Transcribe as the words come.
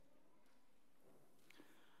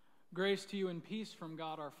Grace to you and peace from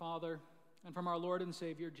God our Father and from our Lord and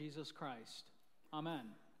Savior Jesus Christ.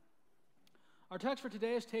 Amen. Our text for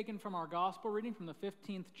today is taken from our gospel reading from the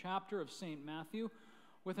 15th chapter of St. Matthew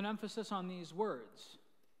with an emphasis on these words.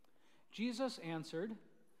 Jesus answered,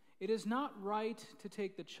 "It is not right to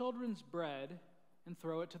take the children's bread and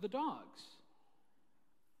throw it to the dogs."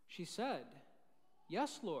 She said,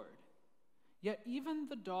 "Yes, Lord, yet even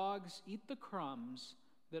the dogs eat the crumbs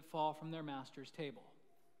that fall from their master's table."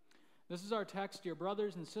 This is our text, dear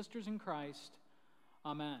brothers and sisters in Christ.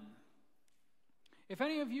 Amen. If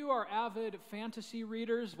any of you are avid fantasy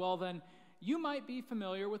readers, well then, you might be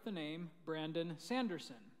familiar with the name Brandon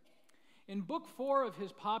Sanderson. In Book 4 of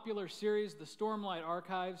his popular series, The Stormlight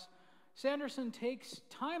Archives, Sanderson takes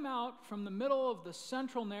time out from the middle of the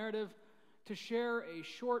central narrative to share a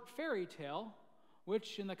short fairy tale,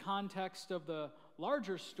 which in the context of the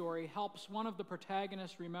larger story helps one of the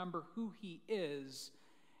protagonists remember who he is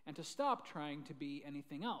and to stop trying to be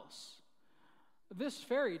anything else. This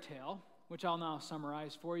fairy tale, which I'll now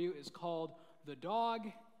summarize for you, is called The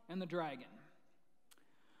Dog and the Dragon.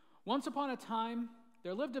 Once upon a time,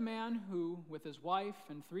 there lived a man who, with his wife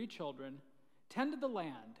and 3 children, tended the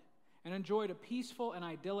land and enjoyed a peaceful and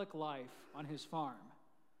idyllic life on his farm.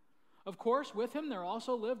 Of course, with him there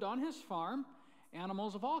also lived on his farm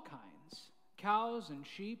animals of all kinds, cows and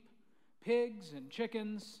sheep, pigs and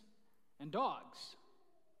chickens, and dogs.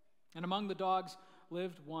 And among the dogs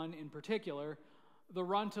lived one in particular, the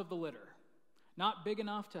runt of the litter, not big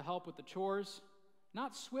enough to help with the chores,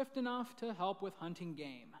 not swift enough to help with hunting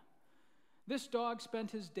game. This dog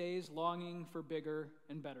spent his days longing for bigger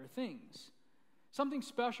and better things, something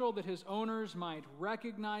special that his owners might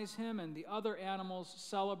recognize him and the other animals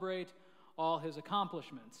celebrate all his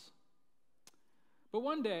accomplishments. But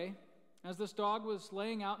one day, as this dog was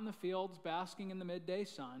laying out in the fields basking in the midday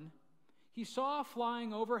sun, he saw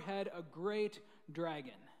flying overhead a great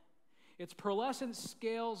dragon, its pearlescent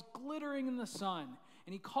scales glittering in the sun,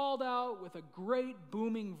 and he called out with a great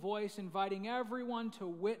booming voice, inviting everyone to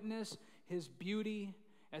witness his beauty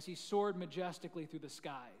as he soared majestically through the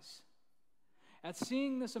skies. At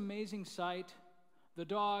seeing this amazing sight, the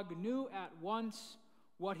dog knew at once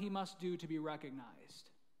what he must do to be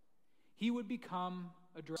recognized. He would become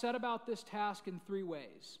a dragon. He set about this task in 3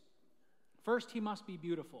 ways. First, he must be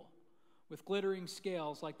beautiful, with glittering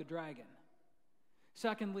scales like the dragon.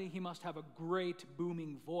 Secondly, he must have a great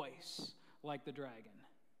booming voice like the dragon.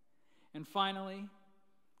 And finally,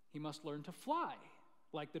 he must learn to fly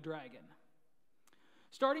like the dragon.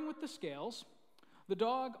 Starting with the scales, the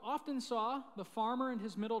dog often saw the farmer and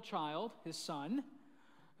his middle child, his son,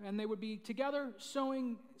 and they would be together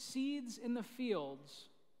sowing seeds in the fields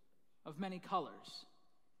of many colors.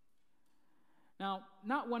 Now,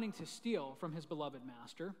 not wanting to steal from his beloved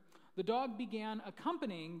master, the dog began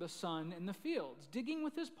accompanying the son in the fields, digging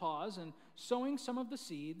with his paws and sowing some of the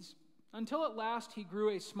seeds, until at last he grew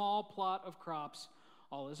a small plot of crops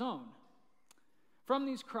all his own. From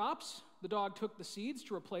these crops, the dog took the seeds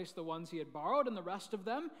to replace the ones he had borrowed, and the rest of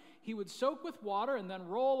them he would soak with water and then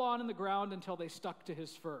roll on in the ground until they stuck to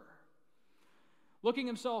his fur. Looking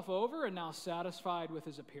himself over and now satisfied with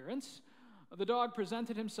his appearance, the dog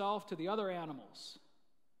presented himself to the other animals,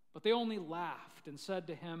 but they only laughed and said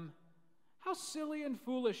to him, "How silly and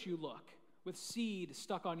foolish you look, with seed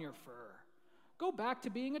stuck on your fur. Go back to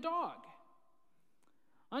being a dog."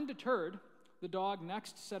 Undeterred, the dog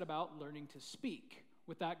next set about learning to speak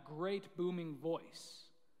with that great booming voice.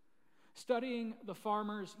 Studying the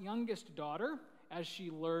farmer's youngest daughter as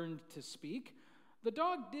she learned to speak, the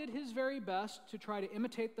dog did his very best to try to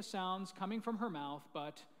imitate the sounds coming from her mouth,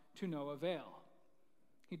 but to no avail.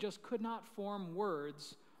 He just could not form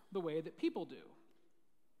words the way that people do.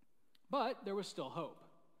 But there was still hope.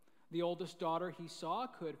 The oldest daughter he saw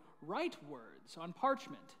could write words on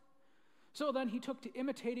parchment. So then he took to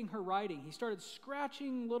imitating her writing. He started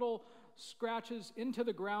scratching little scratches into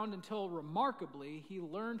the ground until, remarkably, he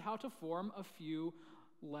learned how to form a few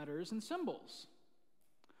letters and symbols.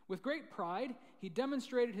 With great pride, he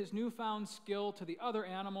demonstrated his newfound skill to the other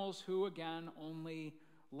animals, who again only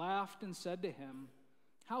laughed and said to him,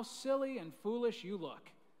 "How silly and foolish you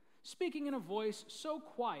look, speaking in a voice so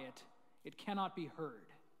quiet it cannot be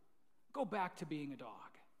heard. Go back to being a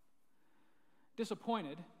dog."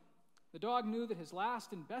 Disappointed, the dog knew that his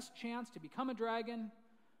last and best chance to become a dragon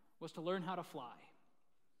was to learn how to fly.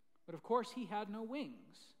 But of course, he had no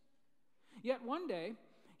wings. Yet one day,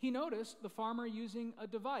 he noticed the farmer using a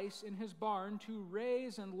device in his barn to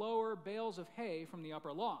raise and lower bales of hay from the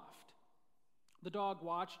upper loft. The dog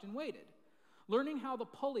watched and waited, learning how the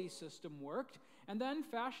pulley system worked, and then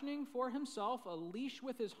fashioning for himself a leash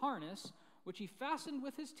with his harness which he fastened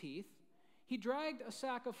with his teeth, he dragged a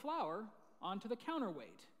sack of flour onto the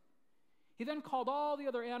counterweight. He then called all the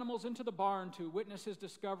other animals into the barn to witness his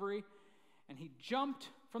discovery, and he jumped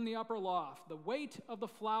from the upper loft, the weight of the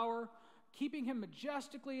flour keeping him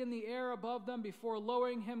majestically in the air above them before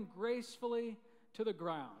lowering him gracefully to the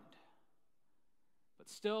ground. But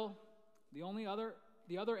still, the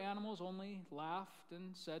other animals only laughed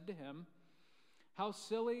and said to him, "How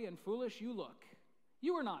silly and foolish you look.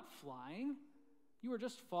 You are not flying. You are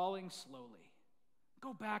just falling slowly.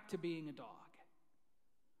 Go back to being a dog."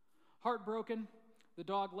 Heartbroken, the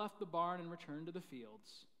dog left the barn and returned to the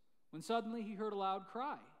fields, when suddenly he heard a loud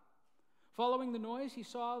cry. Following the noise, he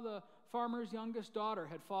saw the farmer's youngest daughter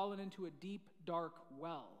had fallen into a deep, dark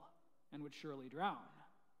well and would surely drown.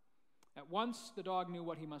 At once, the dog knew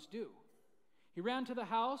what he must do. He ran to the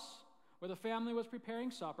house where the family was preparing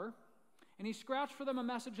supper, and he scratched for them a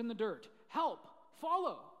message in the dirt: "Help!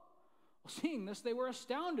 Follow!" Well, seeing this, they were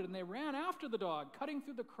astounded, and they ran after the dog, cutting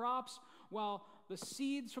through the crops while the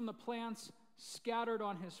seeds from the plants scattered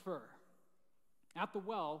on his fur. At the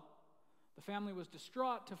well, the family was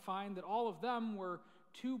distraught to find that all of them were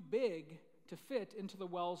too big to fit into the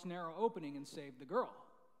well's narrow opening and save the girl.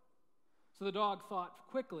 So the dog thought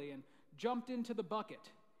quickly and jumped into the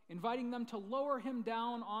bucket, inviting them to lower him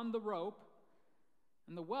down on the rope,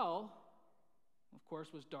 and the well, of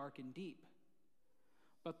course, was dark and deep.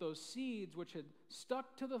 But those seeds which had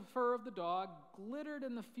stuck to the fur of the dog glittered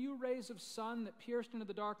in the few rays of sun that pierced into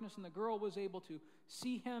the darkness, and the girl was able to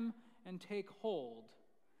see him and take hold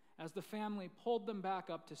as the family pulled them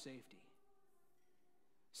back up to safety.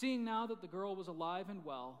 Seeing now that the girl was alive and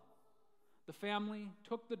well, the family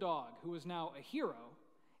took the dog, who was now a hero,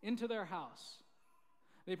 into their house.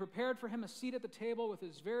 They prepared for him a seat at the table with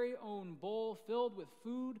his very own bowl filled with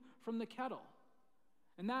food from the kettle.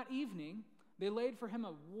 And that evening, they laid for him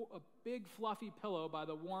a big fluffy pillow by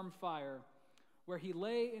the warm fire, where he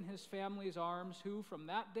lay in his family's arms, who from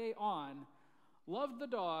that day on loved the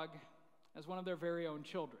dog as one of their very own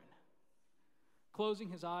children. Closing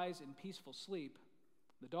his eyes in peaceful sleep,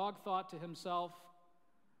 the dog thought to himself,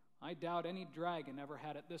 "I doubt any dragon ever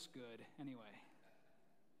had it this good anyway."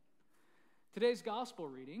 Today's gospel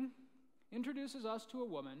reading introduces us to a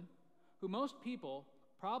woman who most people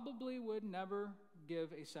probably would never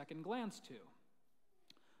give a second glance to.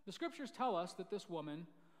 The scriptures tell us that this woman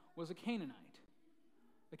was a Canaanite.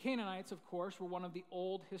 The Canaanites, of course, were one of the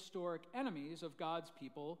old historic enemies of God's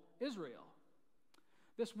people, Israel.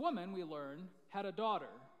 This woman, we learn, had a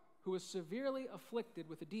daughter who was severely afflicted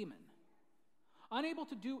with a demon. Unable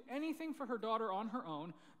to do anything for her daughter on her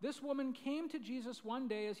own, this woman came to Jesus one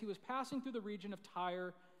day as he was passing through the region of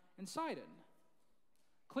Tyre and Sidon.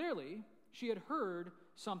 Clearly, she had heard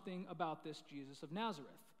something about this Jesus of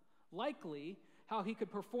Nazareth, likely how he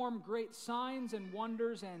could perform great signs and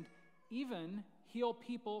wonders and even heal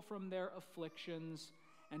people from their afflictions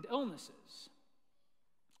and illnesses.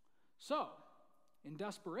 So, in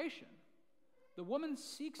desperation, the woman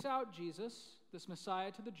seeks out Jesus, this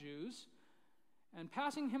Messiah to the Jews, and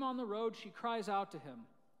passing him on the road, she cries out to him,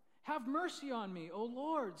 "Have mercy on me, O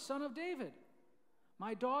Lord, Son of David.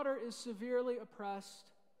 My daughter is severely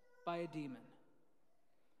oppressed by a demon."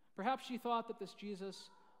 Perhaps she thought that this Jesus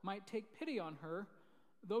might take pity on her,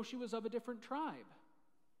 though she was of a different tribe,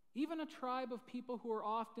 even a tribe of people who are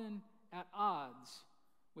often at odds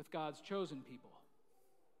with God's chosen people.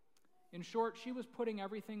 In short, she was putting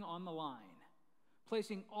everything on the line,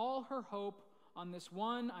 placing all her hope on this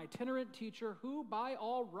one itinerant teacher who, by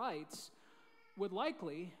all rights, would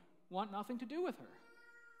likely want nothing to do with her.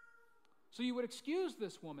 So you would excuse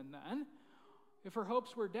this woman, then, if her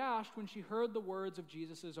hopes were dashed when she heard the words of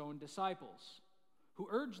Jesus' own disciples, who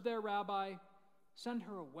urged their rabbi, "Send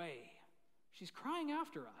her away. She's crying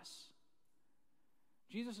after us."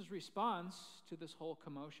 Jesus' response to this whole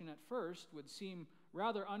commotion at first would seem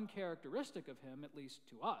rather uncharacteristic of him, at least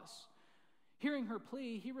to us. Hearing her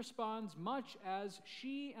plea, he responds much as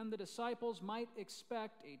she and the disciples might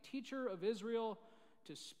expect a teacher of Israel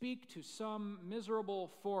to speak to some miserable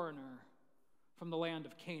foreigner from the land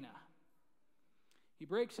of Cana. He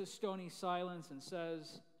breaks his stony silence and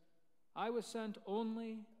says, "I was sent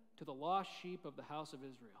only to the lost sheep of the house of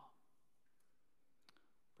Israel."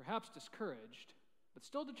 Perhaps discouraged, but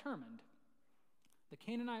still determined, the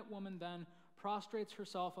Canaanite woman then prostrates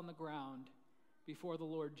herself on the ground before the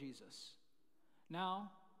Lord Jesus.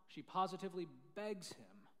 Now, she positively begs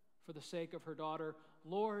him, for the sake of her daughter,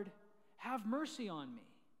 "Lord, have mercy on me."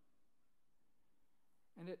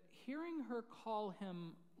 And at hearing her call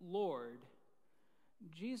him Lord,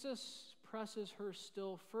 Jesus presses her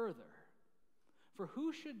still further. For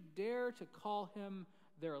who should dare to call him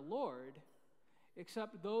their Lord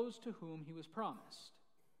except those to whom he was promised.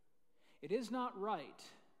 It is not right,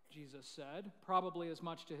 Jesus said, probably as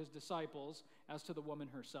much to his disciples as to the woman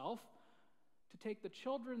herself, to take the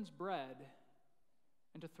children's bread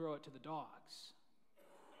and to throw it to the dogs.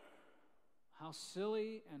 How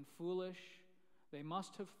silly and foolish they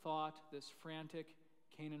must have thought this frantic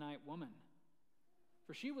Canaanite woman.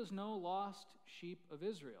 For she was no lost sheep of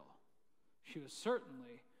Israel. She was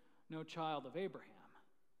certainly no child of Abraham.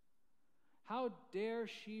 How dare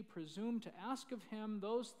she presume to ask of him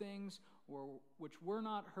those things which were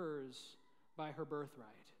not hers by her birthright?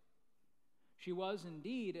 She was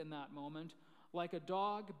indeed, in that moment, like a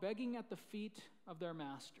dog begging at the feet of their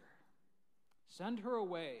master. Send her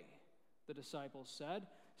away, the disciples said.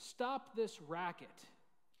 Stop this racket.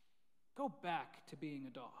 Go back to being a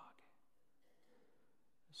dog.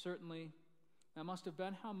 Certainly, that must have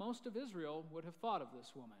been how most of Israel would have thought of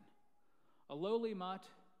this woman. A lowly mutt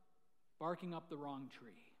barking up the wrong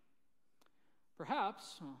tree.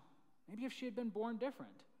 Perhaps, maybe if she had been born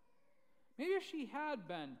different. Maybe if she had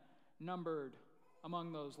been numbered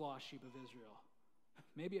among those lost sheep of Israel.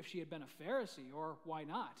 Maybe if she had been a Pharisee, or why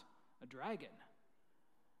not, a dragon.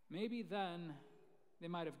 Maybe then they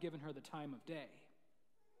might have given her the time of day.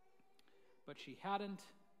 But she hadn't,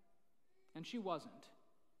 and she wasn't.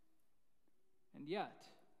 And yet,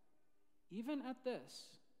 even at this,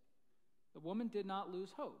 the woman did not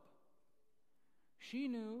lose hope. She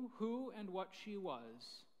knew who and what she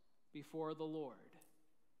was before the Lord,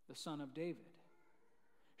 the Son of David.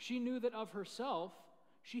 She knew that of herself,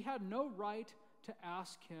 she had no right to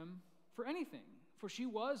ask him for anything, for she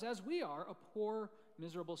was, as we are, a poor,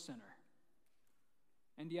 miserable sinner.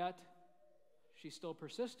 And yet, she still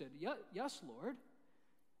persisted. Yes, Lord.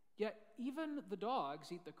 Yet even the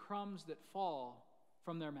dogs eat the crumbs that fall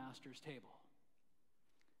from their master's table.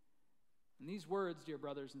 And these words, dear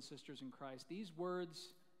brothers and sisters in Christ, these words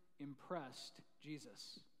impressed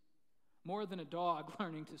Jesus. More than a dog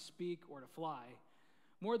learning to speak or to fly,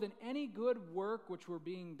 more than any good work which were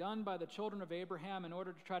being done by the children of Abraham in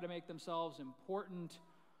order to try to make themselves important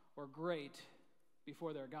or great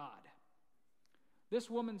before their God. This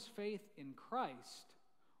woman's faith in Christ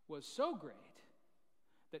was so great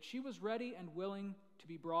that she was ready and willing to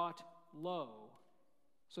be brought low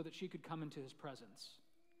so that she could come into his presence.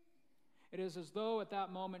 It is as though at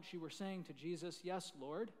that moment she were saying to Jesus, yes,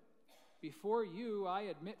 Lord, before you I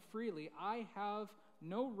admit freely I have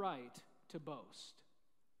no right to boast.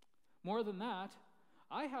 More than that,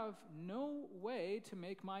 I have no way to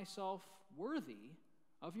make myself worthy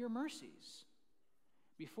of your mercies.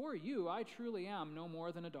 Before you I truly am no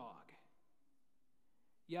more than a dog.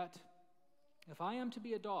 Yet, if I am to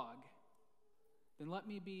be a dog, then let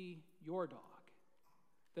me be your dog,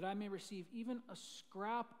 that I may receive even a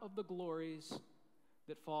scrap of the glories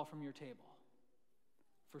that fall from your table.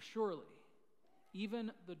 For surely,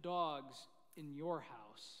 even the dogs in your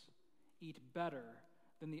house eat better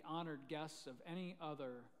than the honored guests of any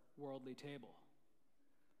other worldly table.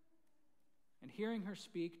 And hearing her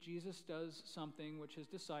speak, Jesus does something which his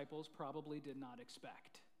disciples probably did not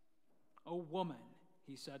expect. "O woman,"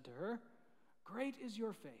 he said to her, "great is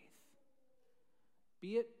your faith.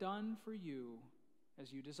 Be it done for you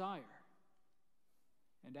as you desire."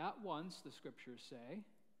 And at once, the scriptures say,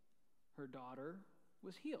 her daughter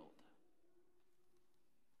was healed.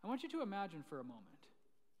 I want you to imagine for a moment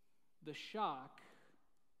the shock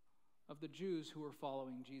of the Jews who were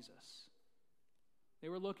following Jesus. They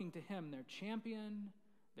were looking to him, their champion,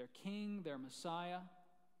 their king, their Messiah,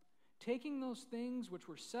 taking those things which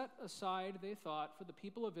were set aside, they thought, for the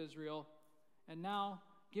people of Israel, and now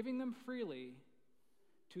giving them freely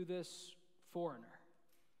to this foreigner,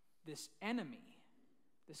 this enemy,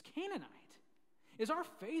 this Canaanite. Is our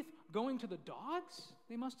faith going to the dogs?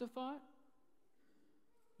 They must have thought.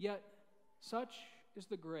 Yet, such is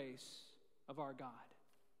the grace of our God.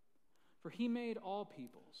 For he made all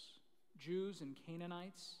peoples, Jews and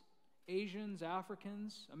Canaanites, Asians,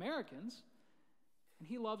 Africans, Americans, and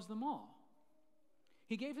he loves them all.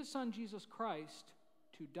 He gave his son Jesus Christ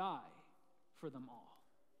to die for them all.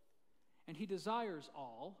 And he desires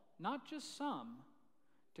all, not just some,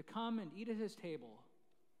 to come and eat at his table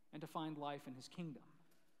and to find life in his kingdom.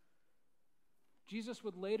 Jesus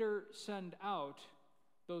would later send out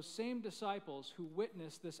those same disciples who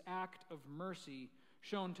witnessed this act of mercy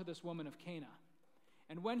shown to this woman of Cana.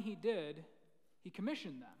 And when he did, he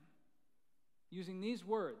commissioned them using these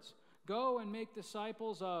words, "Go and make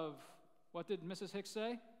disciples of," what did Mrs. Hicks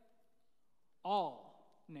say?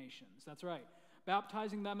 All nations. That's right.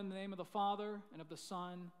 Baptizing them in the name of the Father and of the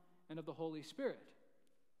Son and of the Holy Spirit.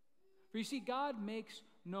 For you see, God makes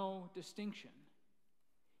no distinction.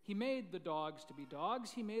 He made the dogs to be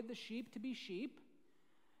dogs. He made the sheep to be sheep.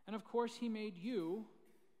 And of course, he made you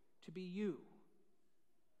to be you.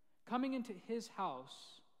 Coming into his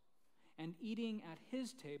house and eating at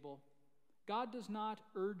his table, God does not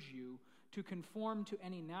urge you to conform to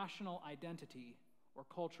any national identity or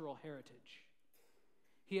cultural heritage.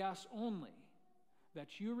 He asks only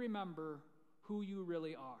that you remember who you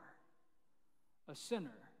really are, a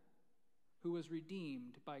sinner who was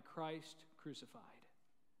redeemed by Christ crucified.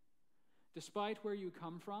 Despite where you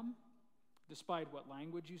come from, despite what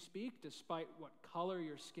language you speak, despite what color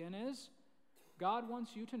your skin is, God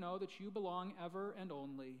wants you to know that you belong ever and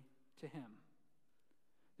only to him.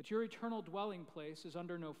 That your eternal dwelling place is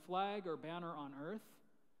under no flag or banner on earth,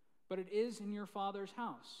 but it is in your Father's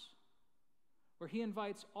house, where he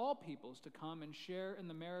invites all peoples to come and share in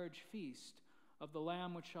the marriage feast of the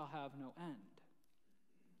Lamb which shall have no end.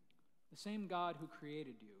 The same God who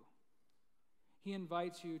created you, he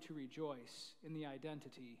invites you to rejoice in the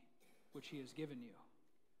identity which he has given you.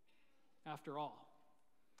 After all,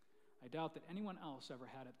 I doubt that anyone else ever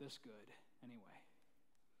had it this good anyway.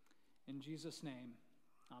 In Jesus' name,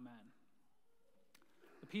 amen.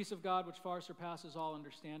 The peace of God, which far surpasses all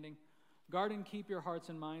understanding, guard and keep your hearts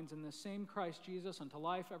and minds in this same Christ Jesus unto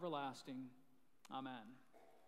life everlasting. Amen.